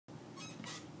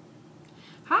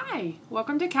Hi,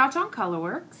 welcome to Cowtown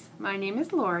Colorworks. My name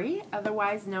is Lori,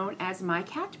 otherwise known as My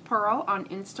Cat Pearl on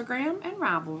Instagram and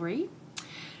Ravelry.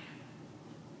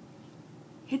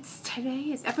 Today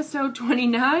is episode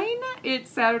 29. It's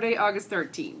Saturday, August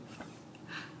 13th.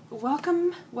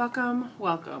 Welcome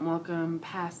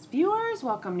past viewers,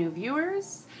 welcome new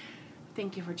viewers.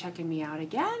 Thank you for checking me out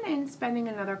again and spending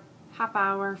another half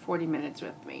hour, 40 minutes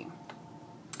with me.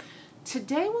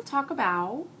 Today we'll talk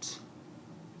about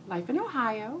life in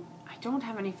Ohio. I don't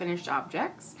have any finished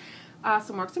objects.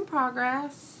 Some works in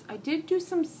progress. I did do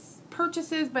some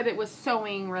purchases, but it was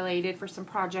sewing related for some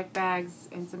project bags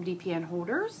and some DPN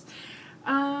holders.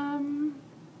 And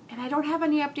I don't have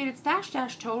any updated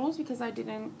stash totals because I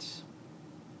didn't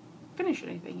finish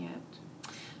anything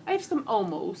yet. I have some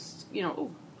almost,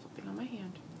 oh, something on my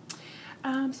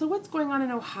hand. So what's going on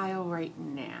in Ohio right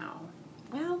now?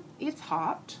 Well, it's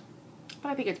hot, but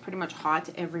I think it's pretty much hot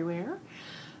everywhere.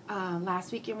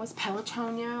 Last weekend was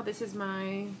Pelotonia. This is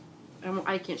my,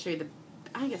 I can't show you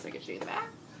I guess I can show you the back.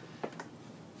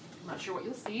 I'm not sure what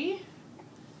you'll see,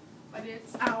 but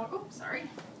it's our,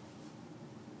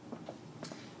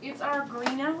 it's our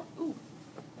green out,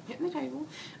 hitting the table,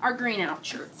 our green out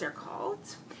shirts they're called.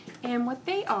 And what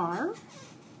they are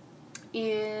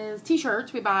is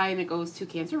t-shirts we buy and it goes to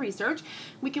cancer research.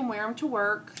 We can wear them to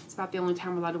work. It's about the only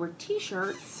time we're allowed to wear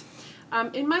t-shirts.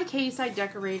 In my case, I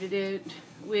decorated it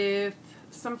with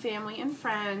some family and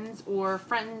friends or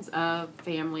friends of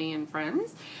family and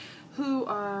friends who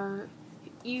are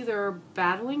either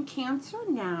battling cancer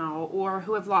now or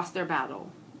who have lost their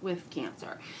battle with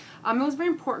cancer. It was very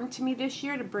important to me this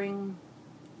year to bring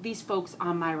these folks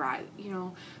on my ride.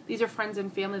 These are friends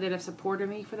and family that have supported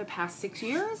me for the past 6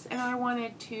 years, and I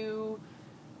wanted to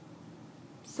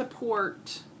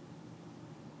support,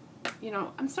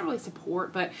 it's not really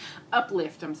support, but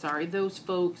uplift, those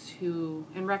folks who,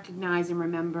 and recognize and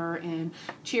remember and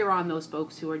cheer on those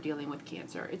folks who are dealing with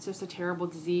cancer. It's just a terrible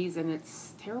disease, and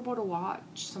it's terrible to watch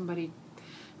somebody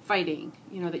fighting,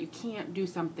 that you can't do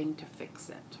something to fix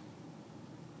it.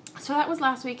 So that was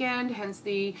last weekend, hence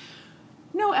the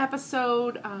no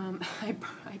episode. I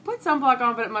put sunblock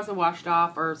on, but it must have washed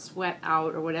off or sweat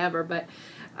out or whatever, but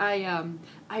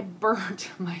I burnt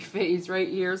my face right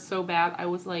here so bad. I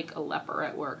was like a leper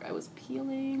at work. I was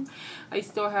peeling. I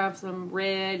still have some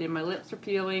red and my lips are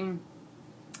peeling.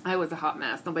 I was a hot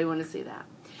mess. Nobody wanted to see that.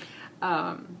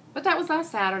 But that was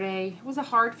last Saturday. It was a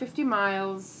hard 50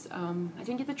 miles. I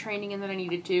didn't get the training in that I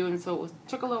needed to, and so it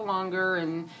took a little longer,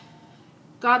 and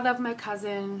God loved my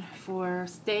cousin for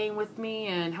staying with me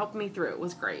and helping me through. It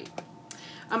was great.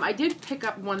 I did pick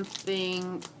up one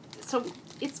thing. So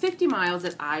it's 50 miles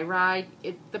that I ride.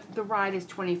 The ride is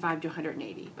 25 to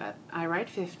 180, but I ride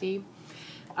 50.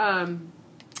 And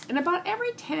about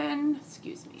every 10,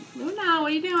 excuse me, Luna, what are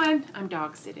you doing? I'm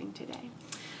dog sitting today.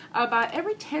 About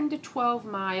every 10 to 12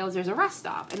 miles, there's a rest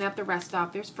stop. And at the rest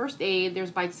stop, there's first aid, there's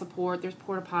bike support, there's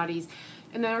porta potties,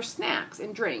 and there are snacks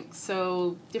and drinks.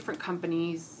 So different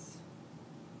companies,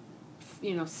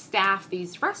 staff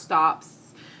these rest stops.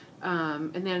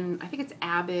 And then I think it's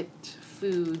Abbott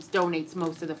Foods donates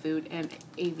most of the food, and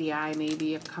AVI,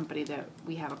 maybe a company that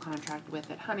we have a contract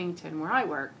with at Huntington where I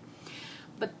work.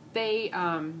 But they,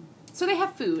 so they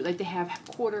have food, like they have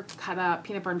quarter cut up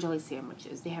peanut butter and jelly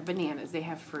sandwiches, they have bananas, they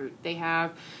have fruit, they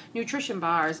have nutrition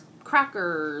bars,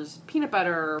 crackers, peanut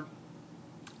butter,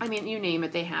 you name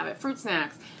it, they have it, fruit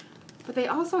snacks. But they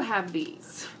also have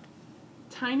these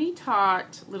tiny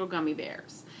tot little gummy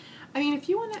bears. If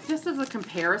you want to, just as a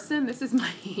comparison, this is my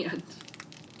hand.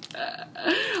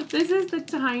 This is the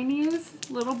tiniest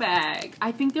little bag.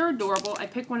 I think they're adorable. I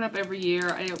pick one up every year.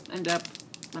 I end up,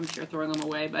 I'm sure, throwing them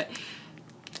away, but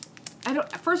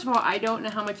first of all, I don't know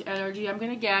how much energy I'm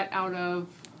going to get out of,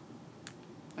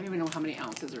 I don't even know how many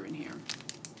ounces are in here.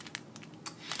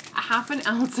 A half an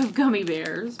ounce of gummy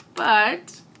bears,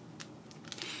 but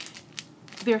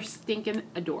they're stinking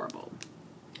adorable.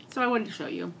 So I wanted to show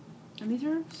you. And these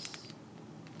are,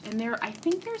 I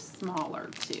think they're smaller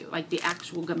too, like the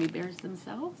actual gummy bears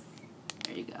themselves.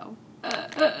 There you go.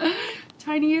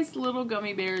 Tiniest little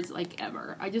gummy bears like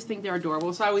ever. I just think they're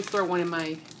adorable. So I always throw one in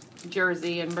my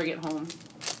jersey and bring it home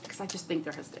because I just think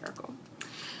they're hysterical.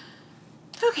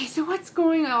 Okay, so what's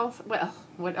going on? Well,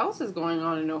 what else is going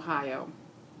on in Ohio?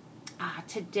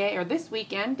 Today, or this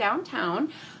weekend,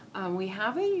 downtown, we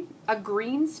have a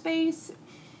green space.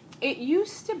 It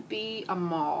used to be a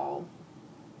mall.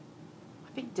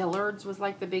 I think Dillard's was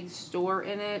like the big store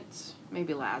in it.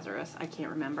 Maybe Lazarus, I can't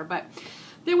remember. But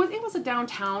it was a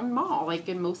downtown mall, like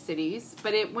in most cities,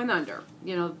 but it went under.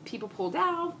 People pulled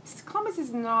out. Columbus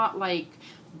is not like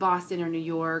Boston or New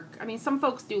York. I mean, some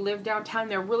folks do live downtown.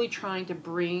 They're really trying to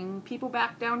bring people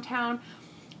back downtown.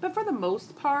 But for the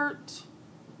most part,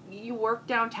 you work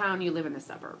downtown, you live in the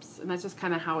suburbs. And that's just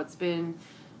kind of how it's been.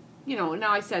 You know,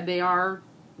 now I said they are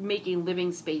making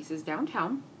living spaces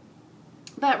downtown.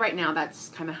 But right now, that's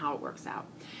kind of how it works out.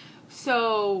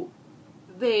 So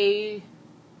they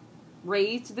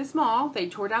raised this mall, they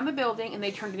tore down the building, and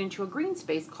they turned it into a green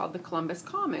space called the Columbus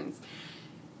Commons.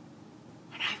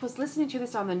 And I was listening to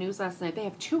this on the news last night. They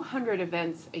have 200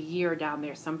 events a year down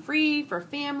there, some free for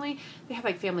family. They have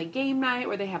like family game night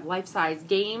where they have life-size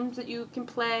games that you can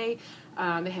play.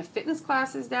 They have fitness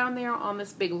classes down there on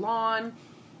this big lawn.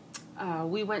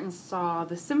 We went and saw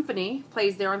the symphony,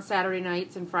 plays there on Saturday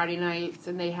nights and Friday nights,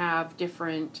 and they have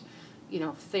different, you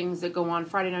know, things that go on.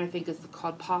 Friday night, I think, is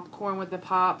called Popcorn with the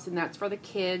Pops, and that's for the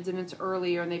kids, and it's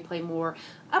earlier, and they play more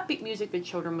upbeat music that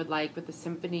children would like with the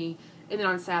symphony. And then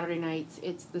on Saturday nights,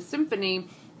 it's the symphony.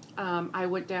 I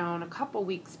went down a couple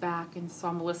weeks back and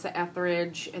saw Melissa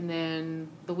Etheridge, and then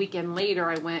the weekend later,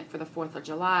 I went for the 4th of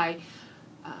July,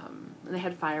 and they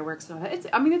had fireworks and all that.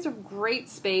 It's a great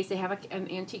space. They have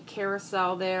an antique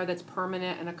carousel there that's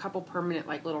permanent, and a couple permanent,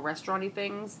 like, little restaurant-y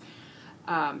things,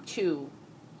 too,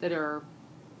 that are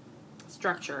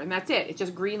structure, and that's it. It's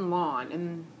just green lawn.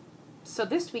 And so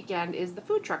this weekend is the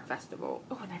food truck festival.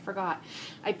 Oh, and I forgot.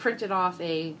 I printed off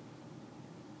a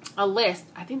list.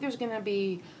 I think there's going to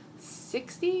be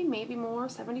 60, maybe more,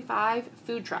 75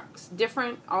 food trucks.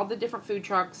 All the different food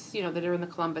trucks, you know, that are in the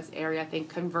Columbus area, I think,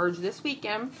 converge this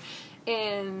weekend.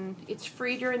 And it's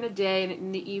free during the day, and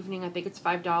in the evening, I think it's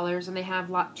 $5. And they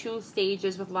have 2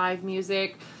 stages with live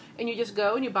music. And you just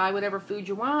go and you buy whatever food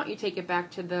you want. You take it back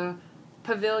to the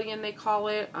pavilion, they call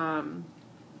it.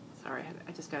 Sorry,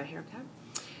 I just got a haircut.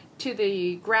 To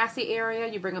the grassy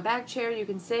area. You bring a bag chair. You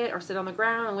can sit or sit on the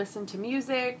ground and listen to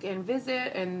music and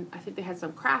visit. And I think they had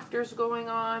some crafters going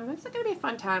on. It's going to be a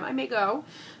fun time. I may go.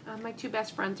 My 2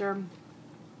 best friends are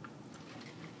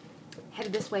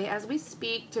headed this way as we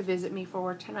speak to visit me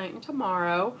for tonight and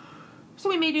tomorrow. So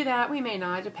we may do that. We may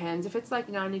not. It depends. If it's like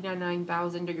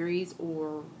 99,000 degrees,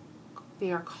 or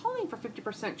they are calling for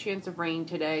 50% chance of rain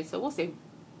today, so we'll see.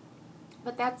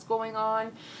 But that's going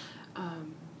on.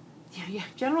 Yeah.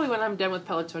 Generally, when I'm done with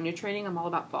Pelotonia training, I'm all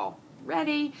about fall.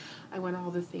 Ready. I want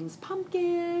all the things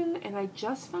pumpkin, and I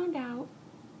just found out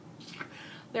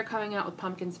they're coming out with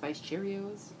pumpkin spice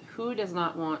Cheerios. Who does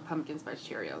not want pumpkin spice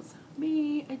Cheerios?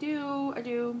 Me. I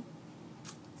do.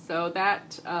 So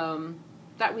that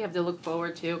we have to look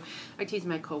forward to. I tease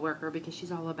my coworker because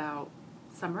she's all about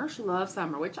summer. She loves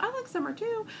summer, which I like summer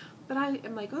too. But I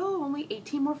am like, oh, only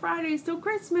 18 more Fridays till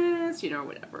Christmas, you know,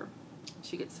 whatever.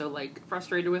 She gets so, like,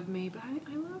 frustrated with me, but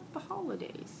I love the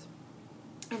holidays.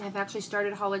 And I've actually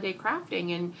started holiday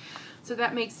crafting, and so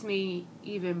that makes me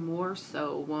even more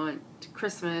so want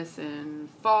Christmas and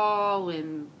fall,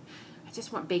 and I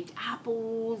just want baked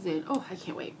apples, and oh, I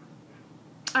can't wait.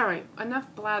 All right,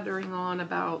 enough blathering on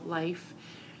about life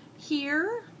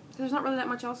here. There's not really that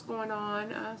much else going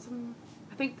on. I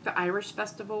think the Irish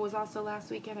Festival was also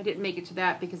last weekend. I didn't make it to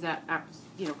that because that,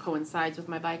 you know, coincides with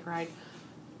my bike ride.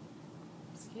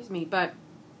 Excuse me, but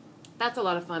that's a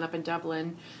lot of fun up in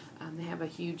Dublin. They have a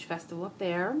huge festival up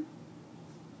there.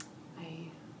 I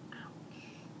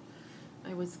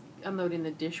was unloading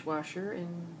the dishwasher,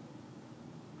 and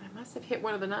I must have hit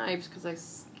one of the knives because I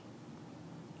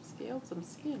scaled some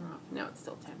skin off. Now it's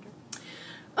still tender.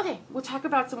 Okay, we'll talk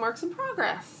about some works in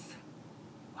progress.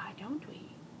 Why don't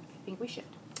we? I think we should.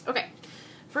 Okay,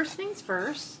 first things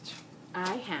first,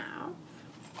 I have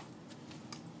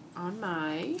on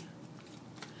my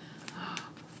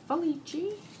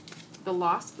Felici, the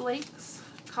Lost Lakes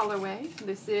colorway.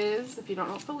 This is, if you don't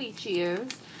know what Felici is,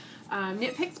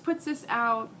 Knit Picks puts this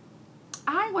out.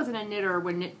 I wasn't a knitter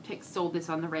when Knit Picks sold this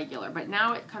on the regular, but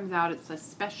now it comes out, it's a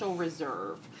special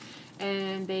reserve.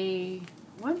 And they,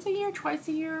 once a year, twice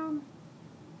a year, I'm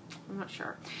not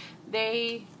sure.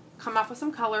 They come up with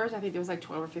some colors. I think there was like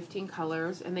 12 or 15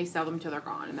 colors, and they sell them until they're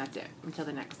gone, and that's it, until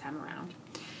the next time around.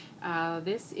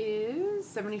 This is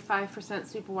 75%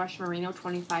 superwash merino,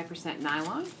 25%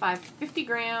 nylon, 50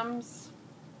 grams,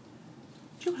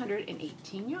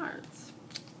 218 yards.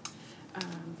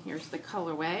 Here's the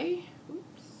colorway.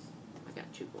 Oops, I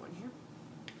got 2 going here.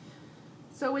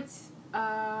 So it's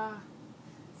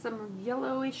some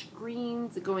yellowish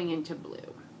greens going into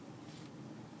blue.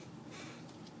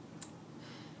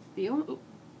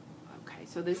 Okay,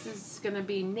 so this is going to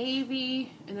be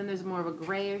navy, and then there's more of a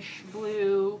grayish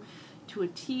blue to a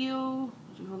teal,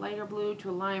 to a lighter blue, to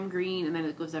a lime green, and then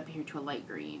it goes up here to a light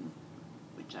green,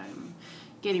 which I'm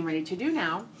getting ready to do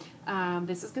now.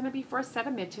 This is going to be for a set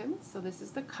of mittens. So this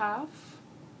is the cuff.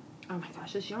 Oh my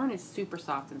gosh, this yarn is super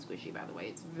soft and squishy, by the way.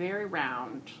 It's very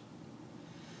round.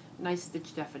 Nice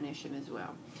stitch definition as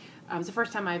well. It's the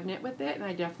first time I've knit with it, and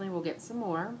I definitely will get some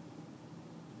more.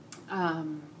 I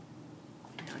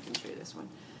can show you this one.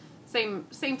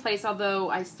 Same place, although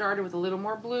I started with a little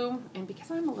more blue, and because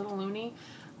I'm a little loony,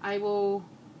 I will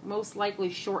most likely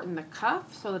shorten the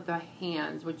cuff so that the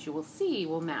hands, which you will see,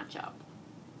 will match up.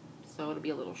 So it'll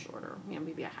be a little shorter,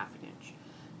 maybe a ½ inch.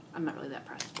 I'm not really that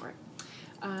pressed for it.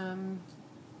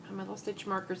 My little stitch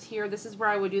markers here. This is where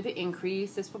I would do the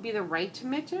increase. This will be the right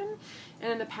mitten,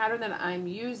 and in the pattern that I'm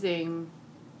using,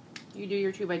 you do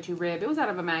your 2x2 rib. It was out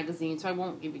of a magazine, so I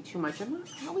won't give you too much. I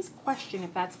always question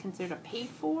if that's considered a paid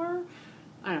for.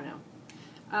 I don't know.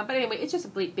 But anyway, it's just a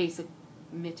basic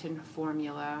mitten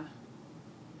formula.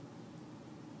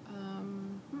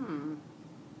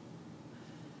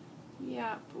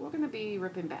 Yeah, we're going to be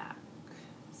ripping back.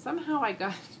 Somehow I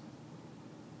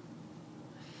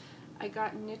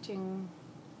got knitting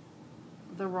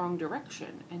the wrong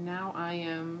direction, and now I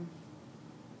am,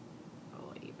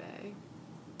 oh, eBay.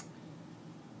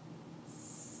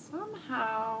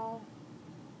 Somehow,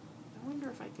 I wonder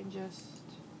if I can just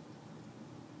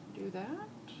do that?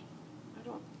 I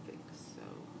don't think so.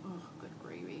 Oh, good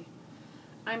gravy.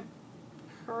 I'm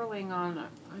purling on,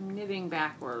 I'm knitting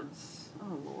backwards.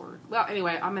 Oh, Lord. Well,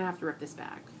 anyway, I'm going to have to rip this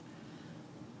back,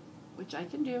 which I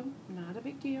can do. Not a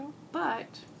big deal,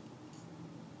 but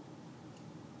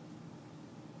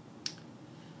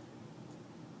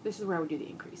this is where I would do the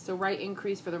increase. So right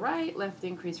increase for the right, left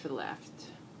increase for the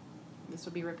left. This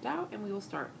will be ripped out, and we will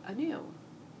start anew.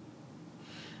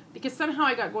 Because somehow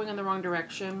I got going in the wrong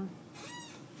direction,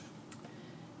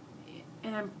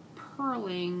 and I'm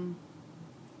purling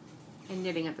and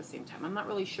knitting at the same time. I'm not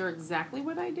really sure exactly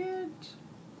what I did,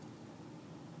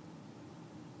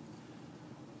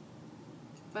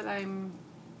 but I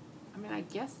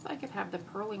guess I could have the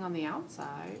purling on the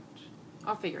outside.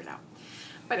 I'll figure it out.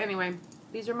 But anyway,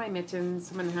 these are my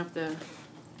mittens. I'm going to have to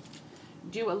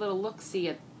do a little look-see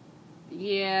at,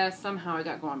 yeah, somehow I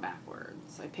got going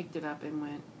backwards. I picked it up and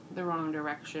went the wrong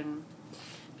direction.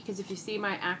 Because if you see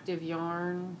my active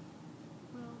yarn,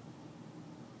 well,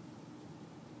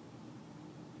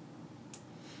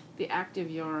 the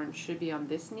active yarn should be on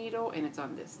this needle, and it's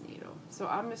on this needle. So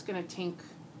I'm just going to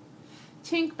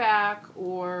tink back,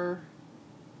 or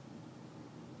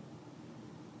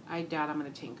I doubt I'm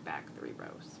going to tink back 3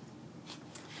 rows.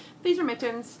 These are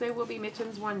mittens. They will be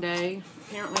mittens one day.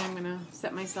 Apparently I'm going to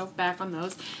set myself back on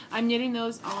those. I'm knitting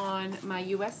those on my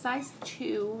US size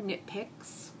 2 knit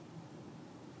picks.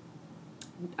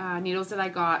 Needles that I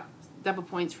got double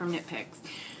points from Knit Picks.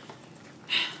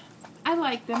 I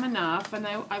like them enough, and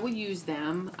I will use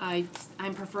them. I'm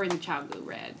preferring the Chow Glue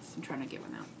Reds. I'm trying to get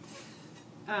one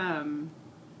out.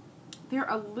 They're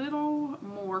a little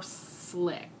more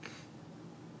slick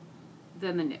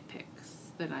than the Knit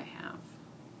Picks that I have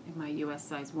in my US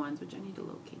size 1s, which I need to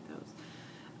locate those.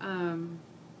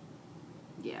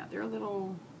 Yeah, they're a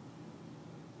little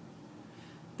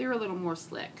more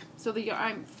slick. So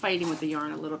I'm fighting with the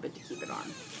yarn a little bit to keep it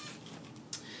on.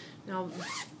 Now,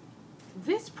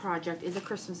 this project is a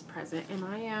Christmas present, and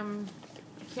I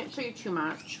can't show you too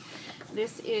much.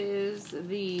 This is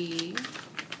the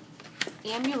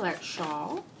Amulet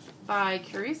Shawl by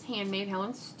Curious Handmade,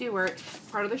 Helen Stewart,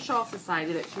 part of the Shawl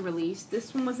Society that she released.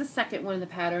 This one was the second one in the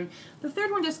pattern. The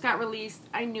third one just got released.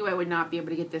 I knew I would not be able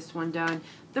to get this one done.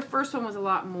 The first one was a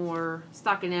lot more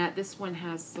stockinette. This one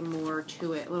has some more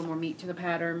to it, a little more meat to the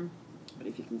pattern. But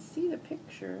if you can see the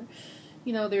picture,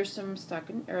 you know, there's some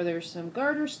there's some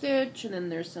garter stitch, and then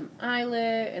there's some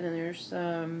eyelet, and then there's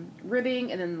some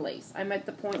ribbing, and then lace. I'm at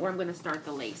the point where I'm going to start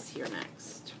the lace here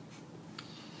next.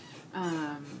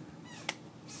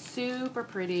 Super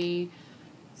pretty,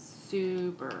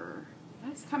 super.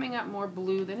 That's coming up more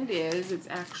blue than it is. It's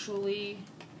actually,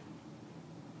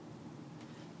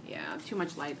 yeah, too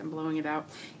much light. I'm blowing it out.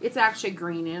 It's actually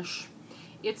greenish.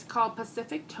 It's called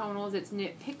Pacific Tonals. It's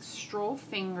Knit Pick Stroll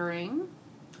Fingering.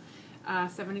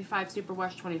 75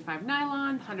 superwash, 25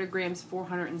 nylon, 100 grams,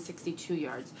 462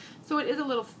 yards. So it is a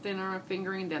little thinner of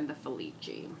fingering than the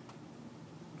Felici,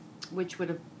 which would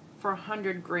have, for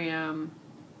 100 gram,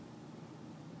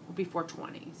 would be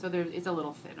 420. So it's a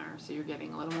little thinner, so you're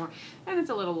getting a little more, and it's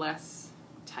a little less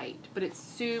tight, but it's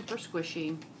super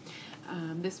squishy.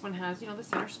 This one has, you know, the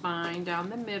center spine down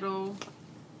the middle,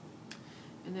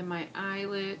 and then my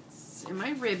eyelets and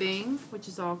my ribbing, which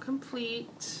is all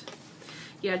complete.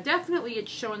 Yeah, definitely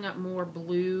it's showing up more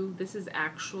blue. This is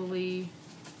actually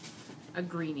a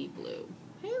greeny blue.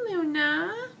 Hey,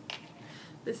 Luna.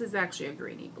 This is actually a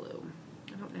greeny blue.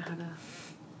 I don't know how to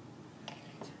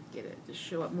get it to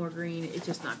show up more green. It's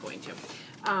just not going to.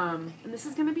 And this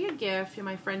is going to be a gift. And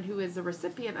my friend who is the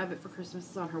recipient of it for Christmas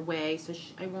is on her way, so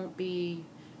I won't be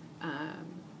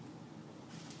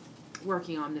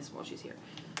working on this while she's here.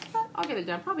 But I'll get it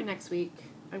done probably next week.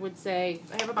 I would say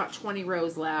I have about 20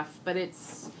 rows left, but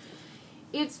it's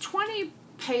 20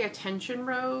 pay attention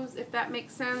rows, if that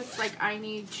makes sense. Like, I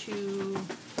need to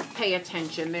pay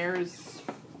attention.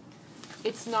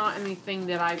 It's not anything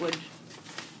that I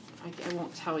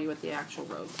won't tell you what the actual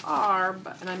rows are,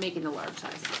 and I'm making a large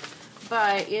size.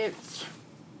 But it's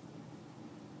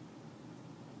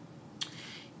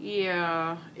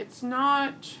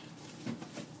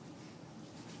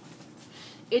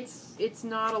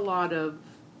not a lot of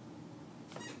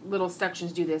little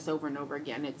sections do this over and over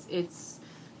again. It's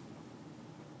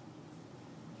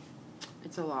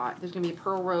a lot. There's going to be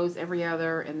pearl rows every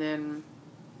other, and then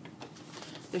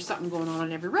there's something going on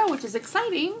in every row, which is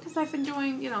exciting because I've been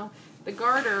doing, the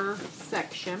garter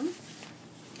section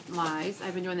lies.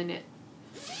 I've been doing the knit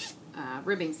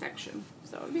ribbing section,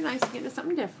 so it'd be nice to get into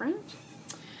something different.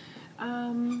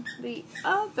 The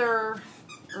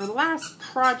last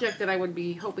project that I would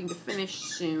be hoping to finish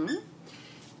soon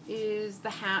is the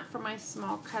hat for my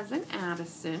small cousin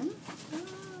Addison.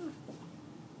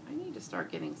 I need to start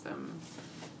getting some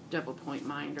double point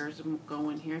minders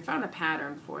going here. I found a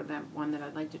pattern for them, one that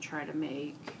I'd like to try to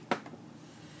make.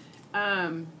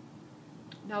 Now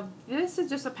this is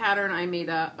just a pattern I made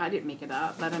up. I didn't make it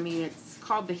up, but I mean, it's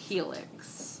called the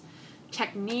Helix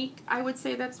technique. I would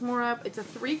say that's more of, it's a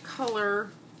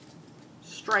 3-color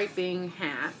striping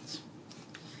hat.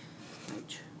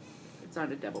 It's on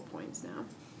to double points now.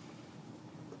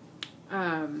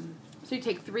 So you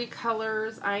take 3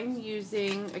 colors. I'm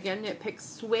using, again, Knit Pick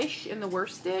Swish in the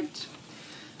worsted.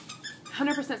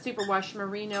 100% superwash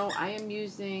merino. I am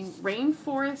using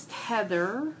Rainforest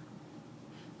Heather,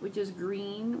 which is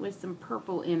green with some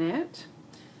purple in it.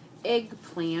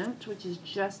 Eggplant, which is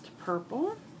just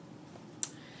purple.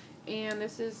 And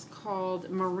this is called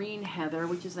Marine Heather,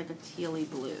 which is like a tealy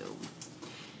blue.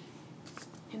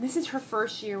 And this is her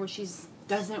first year where she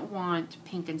doesn't want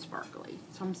pink and sparkly.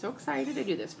 So I'm so excited to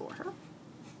do this for her.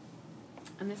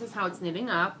 And this is how it's knitting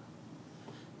up.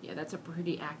 Yeah, that's a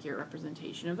pretty accurate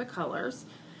representation of the colors.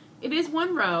 It is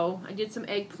 1 row. I did some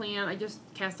eggplant. I just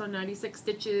cast on 96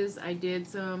 stitches. I did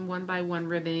some 1x1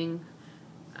 ribbing,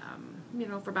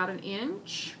 for about 1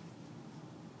 inch.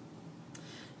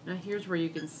 Now here's where you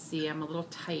can see I'm a little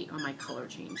tight on my color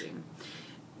changing.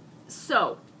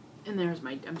 So, and there's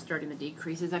I'm starting the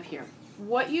decreases up here.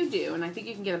 What you do, and I think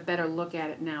you can get a better look at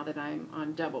it now that I'm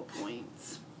on double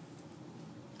points.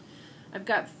 I've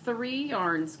got 3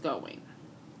 yarns going.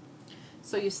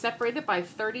 So you separate it by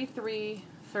 33,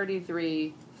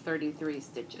 33, 33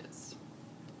 stitches.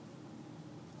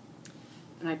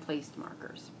 And I placed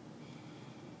markers.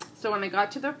 So when I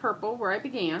got to the purple where I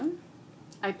began,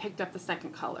 I picked up the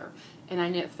 2nd color and I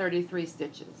knit 33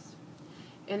 stitches.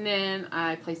 And then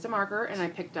I placed a marker and I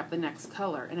picked up the next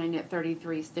color and I knit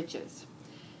 33 stitches.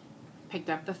 Picked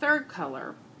up the 3rd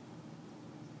color.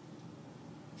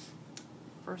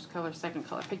 1st color, 2nd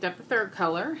color. Picked up the 3rd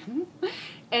color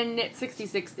and knit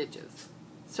 66 stitches.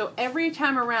 So every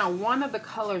time around, one of the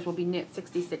colors will be knit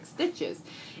 66 stitches.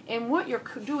 And what you're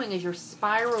doing is you're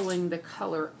spiraling the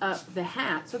color up the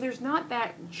hat. So there's not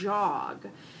that jog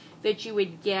that you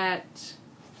would get.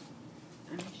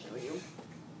 Let me show you.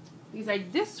 Because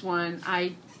this one,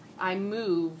 I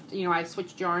moved, I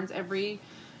switched yarns every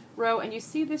row. And you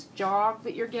see this jog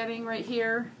that you're getting right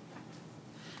here?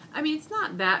 I mean, it's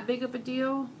not that big of a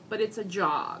deal, but it's a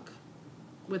jog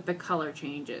with the color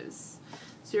changes.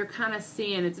 So you're kind of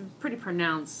seeing it's pretty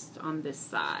pronounced on this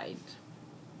side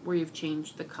where you've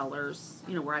changed the colors,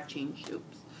 where I've changed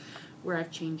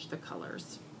the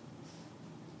colors.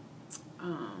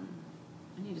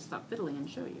 I need to stop fiddling and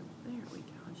show you. There we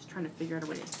go. I'm just trying to figure out a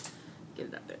way to get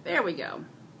it up there. There we go.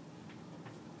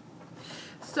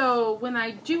 So when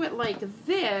I do it like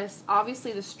this,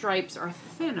 obviously the stripes are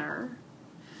thinner,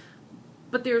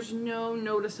 but there's no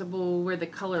noticeable where the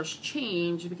colors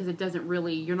change because it doesn't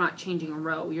really, you're not changing a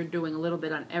row. You're doing a little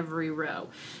bit on every row.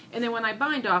 And then when I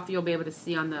bind off, you'll be able to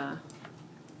see on the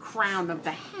crown of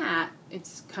the hat, it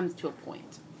comes to a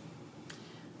point.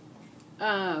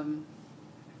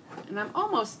 And I'm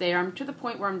almost there. I'm to the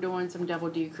point where I'm doing some double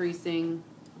decreasing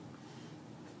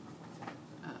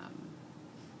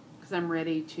because I'm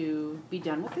ready to be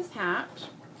done with this hat.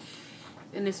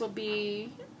 And this will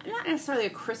be not necessarily a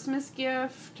Christmas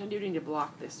gift. I do need to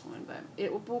block this one, but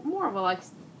it will be more of a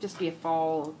just be a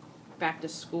fall, back to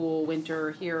school,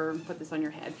 winter, here, put this on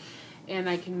your head. And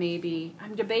I can maybe,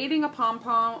 I'm debating a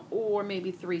pom-pom or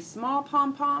maybe 3 small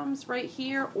pom-poms right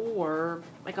here, or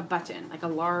like a button, like a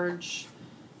large,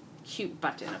 cute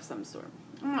button of some sort.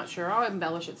 I'm not sure. I'll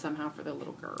embellish it somehow for the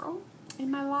little girl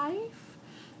in my life.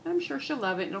 And I'm sure she'll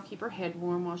love it, and it'll keep her head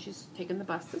warm while she's taking the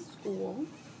bus to school.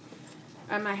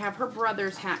 I have her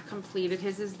brother's hat completed.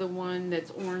 His is the one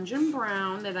that's orange and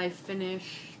brown that I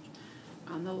finished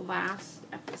on the last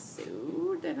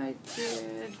episode that I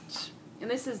did. And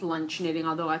this is lunch knitting,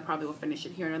 although I probably will finish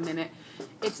it here in a minute.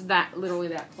 It's that literally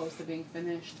that close to being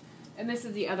finished. And this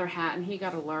is the other hat, and he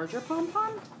got a larger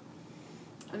pom-pom.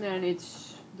 And then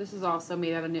this is also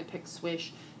made out of Knit Pick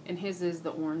Swish, and his is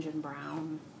the orange and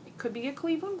brown. It could be a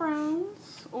Cleveland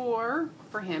Browns, or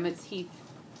for him it's Heath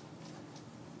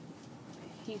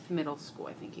Middle School,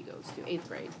 I think he goes to, 8th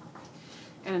grade.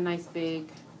 And a nice big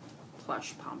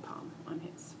plush pom-pom on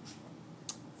his.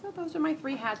 So those are my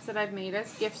 3 hats that I've made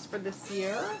as gifts for this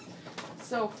year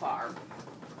so far.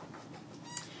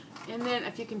 And then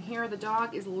if you can hear, the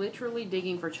dog is literally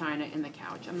digging for China in the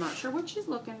couch. I'm not sure what she's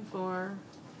looking for.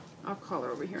 I'll call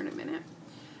her over here in a minute.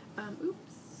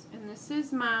 Oops. And this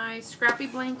is my scrappy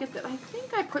blanket that I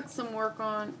think I put some work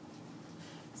on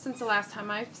since the last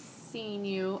time I've seen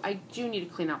you. I do need to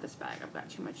clean out this bag. I've got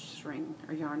too much string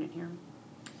or yarn in here.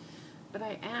 But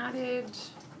I added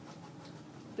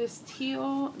this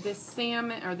teal, this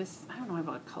salmon, or this, I don't know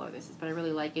what color this is, but I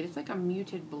really like it. It's like a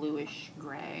muted bluish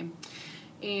gray.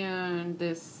 And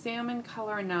this salmon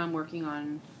color, and now I'm working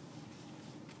on,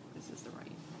 this is the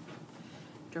right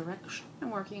direction. I'm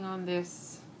working on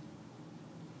this,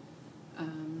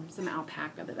 some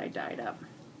alpaca that I dyed up.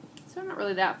 So I'm not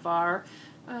really that far.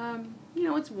 You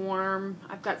know, it's warm.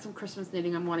 I've got some Christmas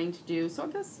knitting I'm wanting to do, so I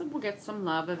guess we'll get some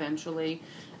love eventually.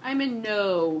 I'm in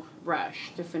no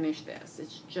rush to finish this.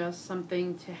 It's just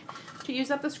something to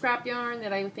use up the scrap yarn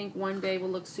that I think one day will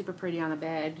look super pretty on a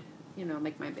bed, you know,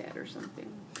 make my bed or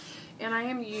something. And I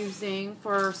am using,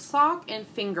 for sock and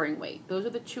fingering weight, those are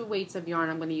the 2 weights of yarn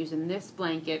I'm going to use in this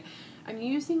blanket. I'm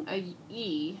using a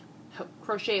E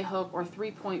crochet hook, or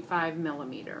 3.5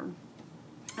 millimeter.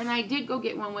 And I did go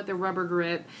get one with a rubber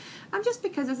grip, just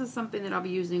because this is something that I'll be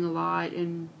using a lot,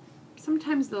 and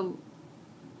sometimes the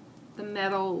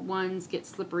metal ones get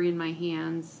slippery in my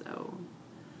hands, so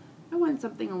I wanted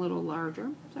something a little larger,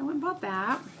 so I went and bought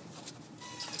that.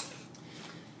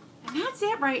 And that's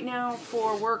it right now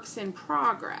for works in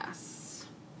progress.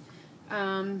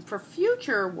 For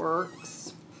future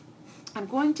works, I'm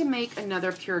going to make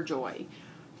another Pure Joy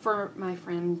for my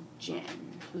friend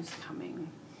Jen, who's coming.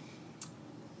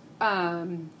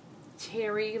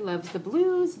 Terry loves the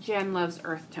blues, Jen loves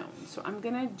earth tones. So I'm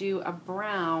going to do a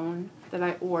brown that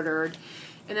I ordered.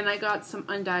 And then I got some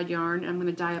undyed yarn. I'm going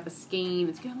to dye up a skein.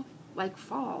 It's going to look like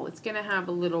fall. It's going to have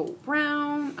a little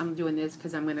brown. I'm doing this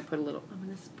because I'm going to put a little, I'm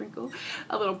going to sprinkle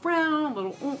a little brown,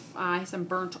 some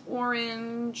burnt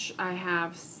orange. I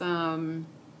have some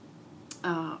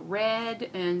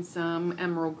red and some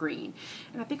emerald green.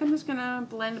 And I think I'm just going to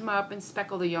blend them up and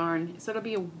speckle the yarn. So it'll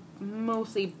be a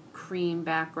mostly cream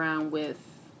background with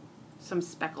some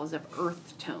speckles of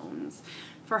earth tones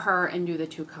for her, and do the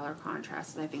 2 color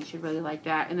contrasts. I think she'd really like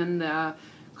that. And then the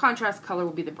contrast color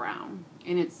will be the brown,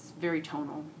 and it's very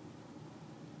tonal.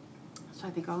 So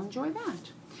I think I'll enjoy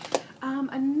that.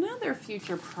 Another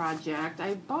future project,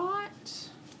 I bought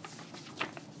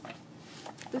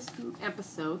this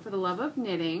episode, For the Love of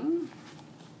Knitting,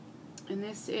 and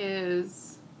this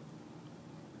is,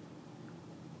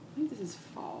 I think this is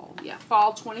fall. Yeah,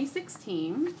 fall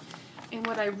 2016. And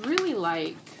what I really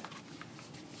like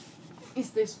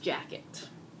is this jacket.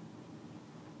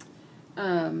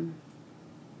 I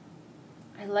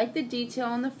like the detail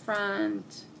on the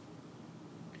front.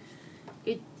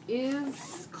 It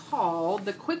is called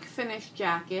the Quick Finish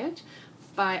Jacket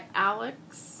by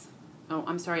Alexis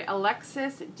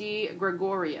D.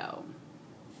 Gregorio.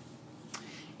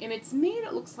 And it's made,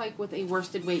 it looks like, with a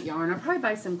worsted weight yarn. I'll probably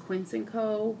buy some Quince &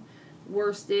 Co.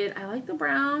 worsted. I like the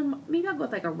brown. Maybe I'll go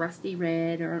with like a rusty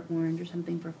red or an orange or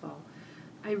something for fall.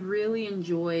 I really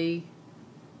enjoy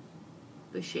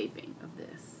the shaping of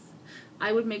this.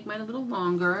 I would make mine a little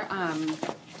longer.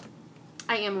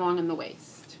 I am long in the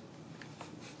waist,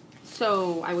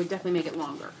 so I would definitely make it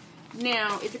longer.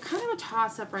 Now, it's a kind of a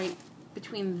toss-up right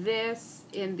between this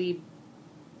and the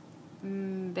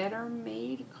Better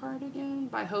Made cardigan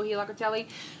by Joji Locatelli.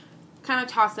 Kind of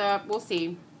toss up, we'll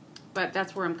see. But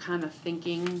that's where I'm kind of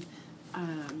thinking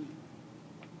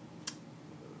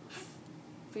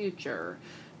future.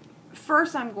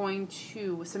 First, I'm going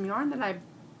to, with some yarn that I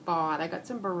bought, I got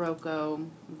some Barocco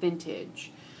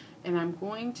vintage, and I'm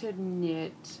going to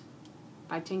knit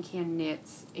by Tin Can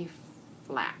Knits a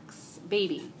flax.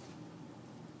 baby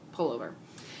pullover.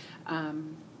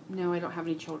 No, I don't have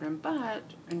any children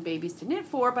and babies to knit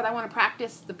for, but I want to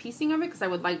practice the piecing of it because I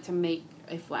would like to make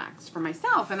a flax for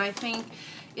myself. And I think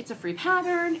it's a free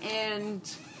pattern and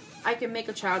I can make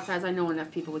a child size. I know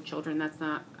enough people with children.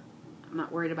 I'm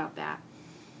not worried about that.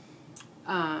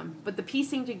 But the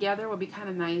piecing together will be kind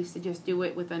of nice to just do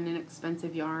it with an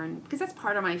inexpensive yarn, because that's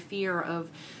part of my fear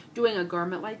of doing a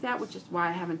garment like that, which is why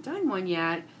I haven't done one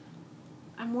yet.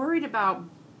 I'm worried about,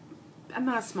 I'm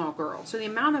not a small girl, so the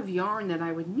amount of yarn that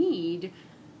I would need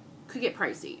could get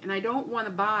pricey, and I don't want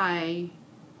to buy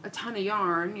a ton of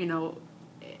yarn, you know,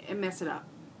 and mess it up.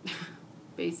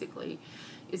 Basically,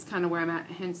 is kind of where I'm at.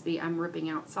 Hence I'm ripping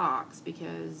out socks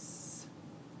because,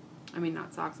 I mean,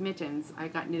 not socks, mittens. I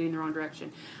got knitting the wrong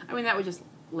direction. I mean, that was just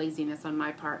laziness on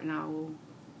my part, and I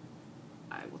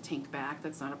will take back.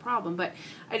 That's not a problem, but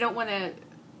I don't want to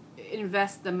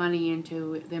invest the money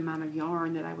into the amount of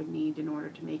yarn that I would need in order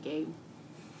to make a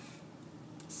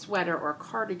sweater or a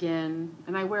cardigan.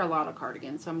 And I wear a lot of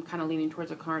cardigans, so I'm kind of leaning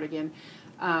towards a cardigan,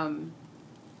 and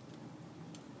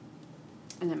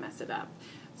then mess it up.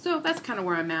 So that's kind of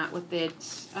where I'm at with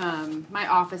it. My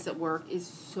office at work is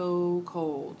so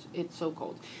cold. It's so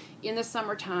cold. In the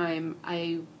summertime,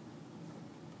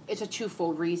 it's a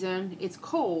twofold reason. It's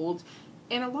cold,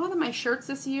 and a lot of my shirts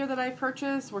this year that I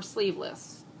purchased were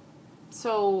sleeveless.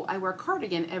 So I wear a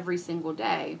cardigan every single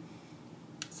day.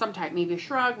 Some type, maybe a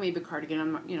shrug, maybe a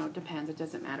cardigan. You know, it depends. It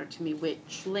doesn't matter to me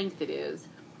which length it is.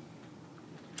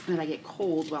 And I get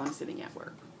cold while I'm sitting at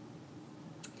work.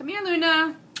 Come here,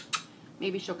 Luna.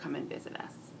 Maybe she'll come and visit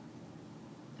us.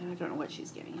 And I don't know what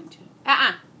she's getting into.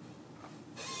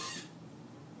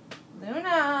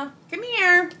 Luna, come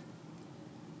here.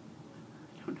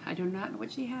 I do not know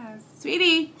what she has.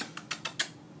 Sweetie.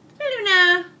 Hey,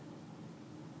 Luna.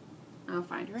 I'll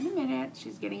find her in a minute.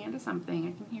 She's getting into something.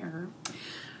 I can hear her.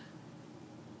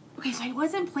 Okay, so I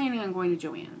wasn't planning on going to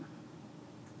Joann.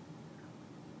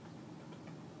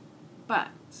 But,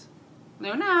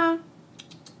 Luna,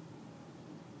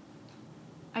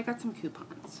 I got some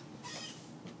coupons.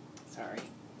 Sorry.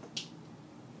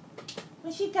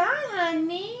 What she got,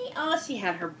 honey? Oh, she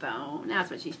had her bone. That's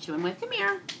what she's chewing with. Come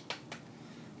here.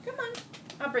 Come on.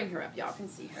 I'll bring her up. Y'all can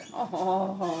see her.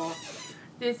 Oh,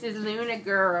 this is Luna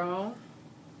girl.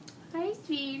 Hi,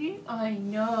 sweetie. I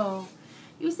know.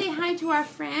 You say hi to our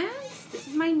friends? This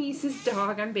is my niece's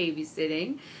dog I'm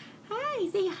babysitting. Hi,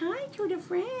 say hi to the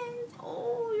friends.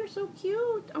 Oh, you're so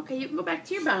cute. Okay, you can go back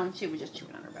to your bone. She was just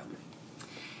chewing on her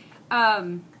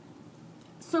bone.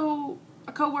 So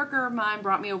a coworker of mine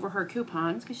brought me over her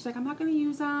coupons because she's like, I'm not going to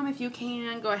use them. If you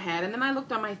can, go ahead. And then I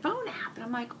looked on my phone app and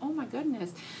I'm like, oh my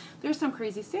goodness, there's some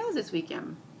crazy sales this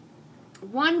weekend.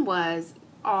 One was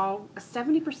a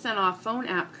 70% off phone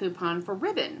app coupon for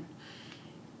ribbon.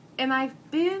 And I've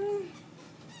been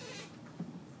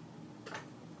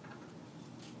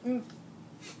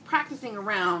practicing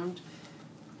around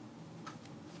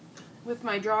with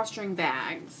my drawstring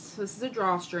bags. So this is a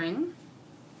drawstring.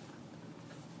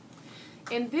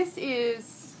 And this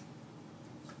is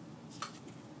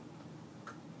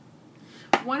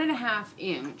 1.5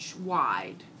 inch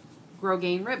wide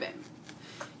grosgrain ribbon.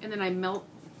 And then I melt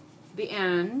the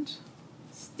end,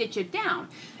 stitch it down.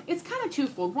 It's kind of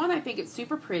twofold. One, I think it's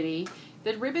super pretty.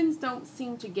 The ribbons don't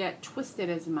seem to get twisted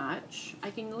as much.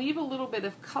 I can leave a little bit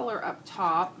of color up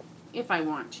top if I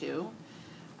want to.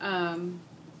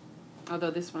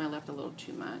 Although this one I left a little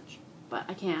too much, but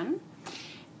I can.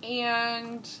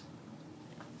 And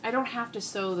I don't have to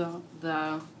sew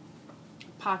the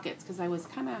pockets because I was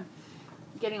kind of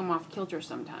getting them off kilter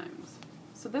sometimes.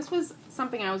 So this was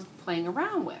something I was playing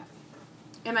around with.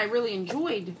 And I really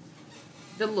enjoyed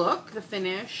the look, the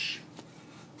finish.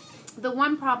 The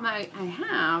one problem I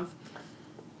have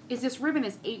is this ribbon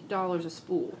is $8 a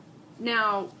spool.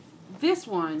 Now, this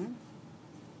one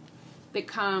that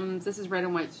comes, this is red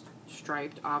and white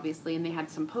striped, obviously, and they had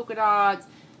some polka dots,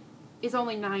 is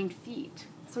only 9 feet.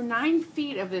 So 9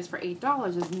 feet of this for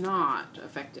 $8 is not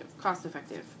effective, cost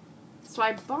effective. So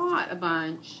I bought a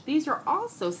bunch. These are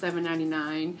also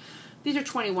 $7.99. These are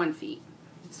 21 feet.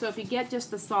 So if you get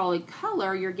just the solid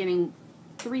color, you're getting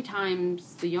 3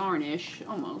 times the yarnish,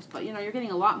 almost. But, you know, you're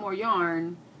getting a lot more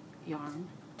yarn,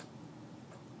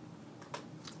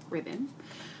 ribbon,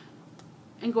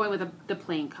 and going with the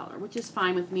plain color, which is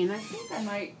fine with me. And I think I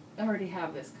might already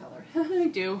have this color. I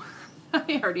do.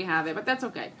 I already have it, but that's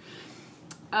okay.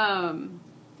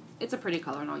 It's a pretty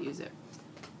color, and I'll use it.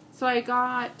 So I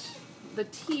got the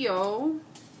teal,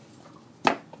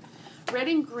 red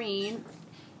and green,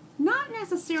 not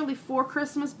necessarily for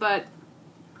Christmas, but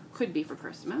could be for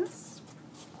Christmas.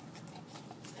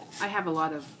 I have a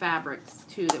lot of fabrics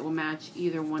too that will match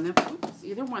either one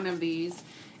of these.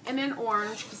 And then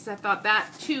orange, because I thought that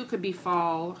too could be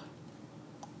fall,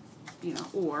 you know,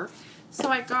 or. So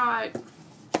I got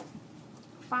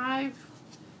 5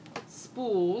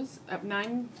 spools of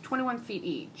 21 feet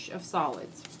each of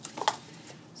solids.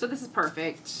 So this is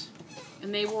perfect.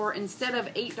 And they were, instead of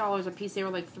 $8 a piece, they were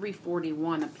like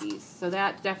 $3.41 a piece. So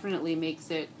that definitely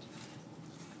makes it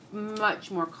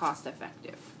much more cost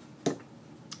effective.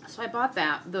 So I bought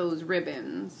those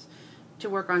ribbons to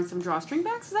work on some drawstring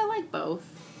bags because I like both.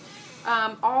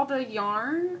 All the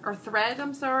yarn, or thread,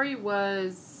 I'm sorry,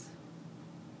 was,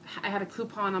 I had a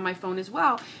coupon on my phone as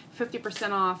well,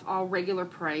 50% off all regular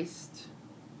priced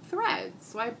threads.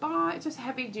 So I bought just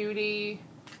heavy duty,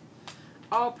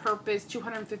 all purpose,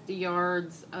 250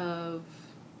 yards of,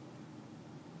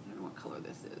 I don't know what color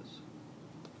this is.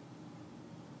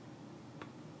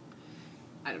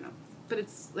 I don't know, but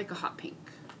it's like a hot pink.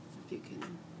 If you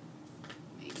can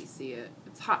maybe see it.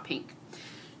 It's hot pink.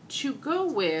 To go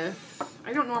with,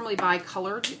 I don't normally buy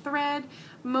colored thread.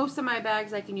 Most of my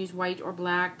bags I can use white or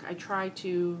black. I try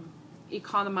to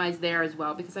economize there as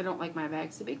well because I don't like my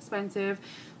bags to be expensive.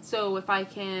 So if I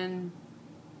can,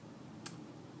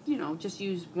 you know, just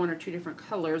use 1 or 2 different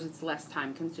colors, it's less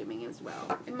time consuming as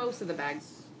well. And most of the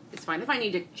bags, it's fine. If I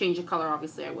need to change the color,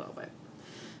 obviously I will.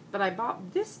 But I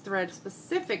bought this thread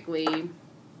specifically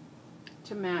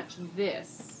to match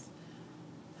this.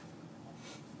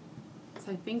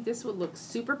 So I think this would look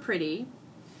super pretty.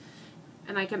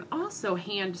 And I can also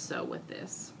hand sew with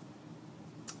this.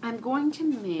 I'm going to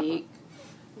make,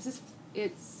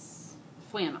 it's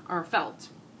flannel, or felt.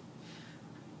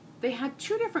 They had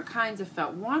 2 different kinds of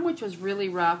felt. One which was really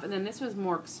rough, and then this was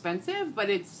more expensive, but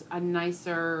it's a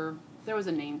nicer, there was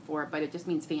a name for it, but it just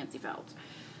means fancy felt.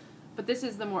 But this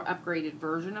is the more upgraded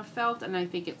version of felt, and I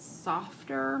think it's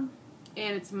softer,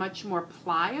 and it's much more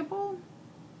pliable.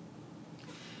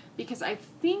 Because I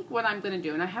think what I'm going to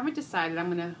do, and I haven't decided,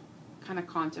 I'm going to kind of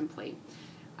contemplate.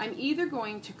 I'm either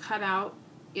going to cut out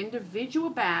individual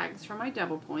bags for my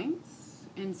double points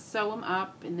and sew them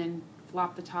up and then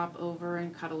flop the top over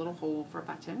and cut a little hole for a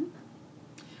button.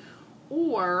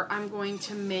 Or I'm going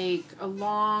to make a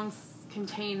long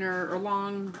container,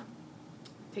 or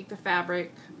take the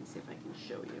fabric, let me see if I can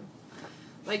show you,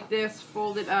 like this,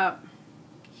 fold it up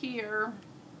here,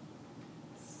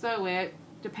 sew it,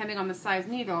 depending on the size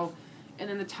needle, and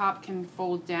then the top can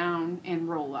fold down and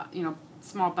roll up, you know,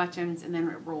 small buttons, and then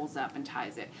it rolls up and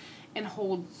ties it, and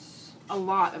holds a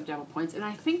lot of double points. And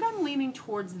I think I'm leaning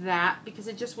towards that because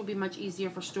it just will be much easier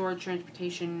for storage,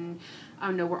 transportation.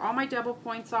 I know where all my double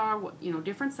points are, what, you know,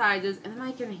 different sizes, and then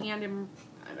I can hand them,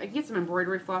 I get some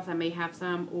embroidery floss, I may have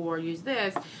some, or use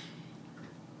this,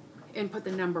 and put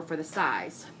the number for the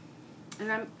size.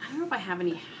 And I don't know if I have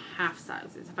any half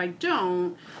sizes. If I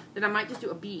don't, then I might just do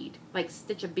a bead, like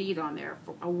stitch a bead on there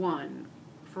for a 1,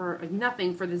 for a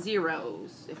nothing for the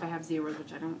zeros, if I have zeros,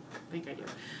 which I don't think I do.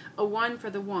 A 1 for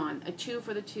the 1, a 2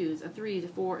 for the 2s, a 3, a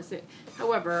 4, a 6,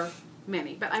 however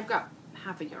many. But I've got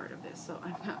half a yard of this, so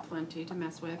I've got plenty to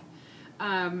mess with.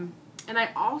 And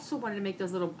I also wanted to make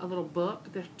those a little book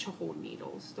to hold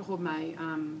needles, to hold my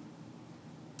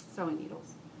sewing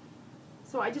needles.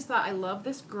 So I just thought, I love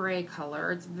this gray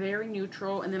color. It's very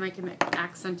neutral, and then I can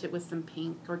accent it with some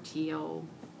pink or teal.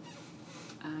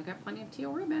 I got plenty of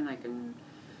teal ribbon. I can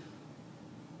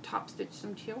top stitch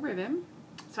some teal ribbon.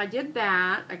 So I did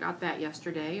that. I got that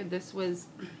yesterday. This was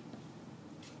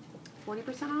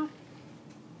 40% off,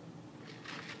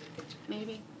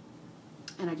 maybe.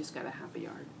 And I just got a half a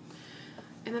yard.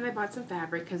 And then I bought some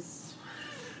fabric because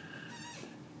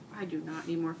I do not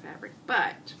need more fabric.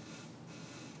 But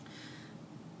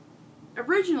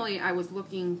originally I was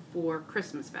looking for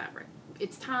Christmas fabric.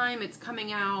 It's time, it's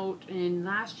coming out, and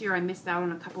last year I missed out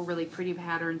on a couple really pretty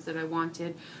patterns that I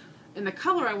wanted, and the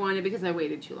color I wanted because I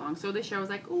waited too long. So this year I was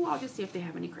like, oh, I'll just see if they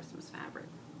have any Christmas fabric.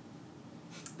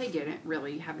 They didn't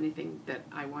really have anything that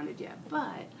I wanted yet,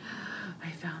 but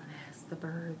I found this, the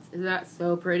birds. Isn't that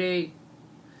so pretty?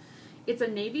 It's a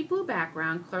navy blue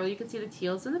background. Clearly you can see the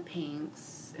teals and the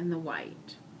pinks and the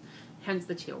white. Hence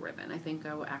the teal ribbon. I think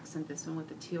I will accent this one with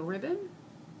the teal ribbon.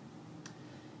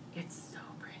 It's so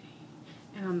pretty.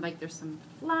 And I'm like, there's some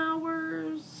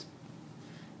flowers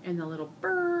and the little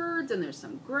birds, and there's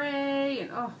some gray,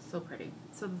 and oh, so pretty.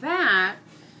 So that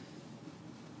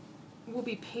will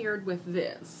be paired with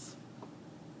this,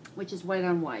 which is white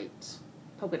on white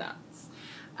polka dots.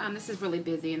 This is really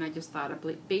busy, and I just thought a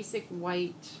basic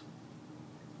white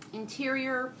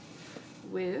interior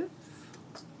with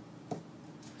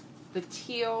the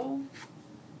teal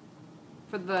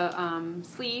for the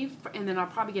sleeve, and then I'll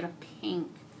probably get a pink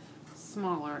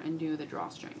smaller and do the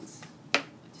drawstrings. I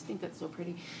just think that's so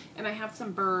pretty. And I have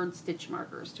some bird stitch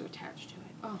markers to attach to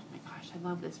it. Oh my gosh, I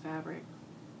love this fabric.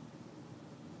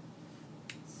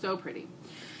 So pretty.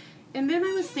 And then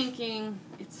I was thinking,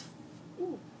 it's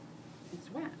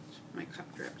wet. My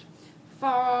cup dripped.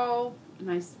 Fall,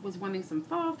 and I was wanting some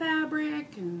fall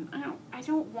fabric, and I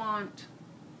don't want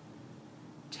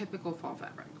typical fall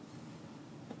fabric.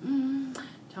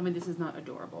 Tell me this is not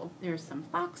adorable. There's some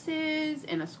foxes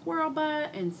and a squirrel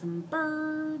butt and some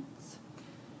birds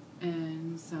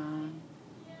and some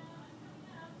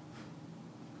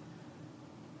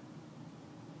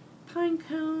pine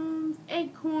cones,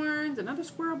 acorns, another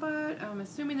squirrel butt. I'm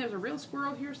assuming there's a real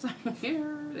squirrel here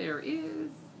somewhere. There is.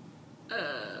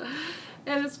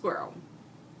 And a squirrel.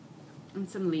 And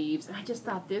some leaves. And I just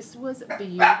thought this was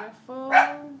beautiful.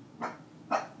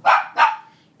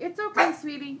 It's okay,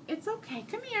 sweetie. It's okay.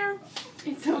 Come here.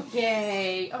 It's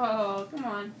okay. Oh, come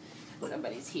on.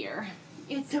 Somebody's here.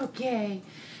 It's okay.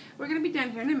 We're going to be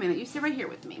done here in a minute. You sit right here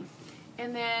with me.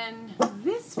 And then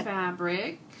this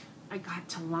fabric, I got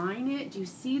to line it. Do you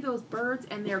see those birds?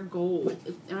 And they're gold.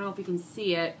 I don't know if you can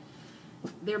see it.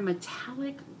 They're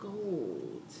metallic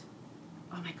gold.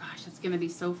 Oh my gosh, that's going to be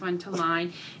so fun to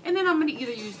line. And then I'm going to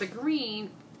either use the green,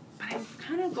 but I'm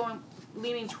kind of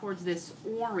leaning towards this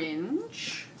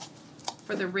orange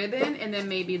for the ribbon, and then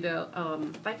maybe the,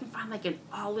 if I can find like an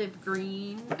olive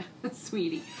green,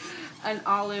 sweetie, an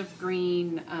olive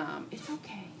green, it's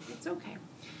okay,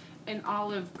 an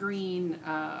olive green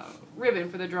ribbon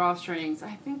for the drawstrings.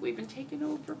 I think we've been taken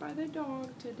over by the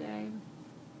dog today.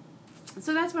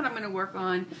 So that's what I'm going to work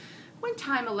on when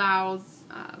time allows.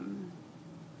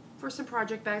 For some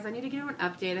project bags, I need to get an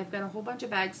update. I've got a whole bunch of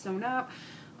bags sewn up.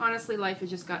 Honestly, life has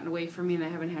just gotten away from me and I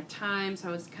haven't had time, so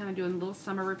I was kind of doing a little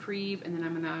summer reprieve, and then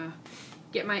I'm going to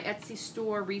get my Etsy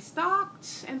store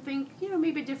restocked and think, you know,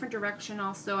 maybe a different direction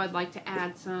also. I'd like to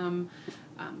add some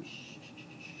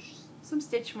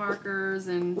stitch markers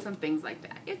and some things like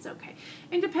that. It's okay.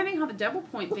 And depending how the double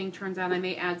point thing turns out, I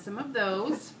may add some of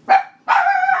those.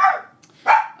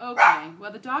 Okay,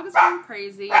 well, the dog is going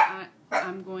crazy.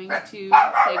 I'm going to say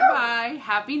goodbye.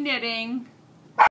 Happy knitting.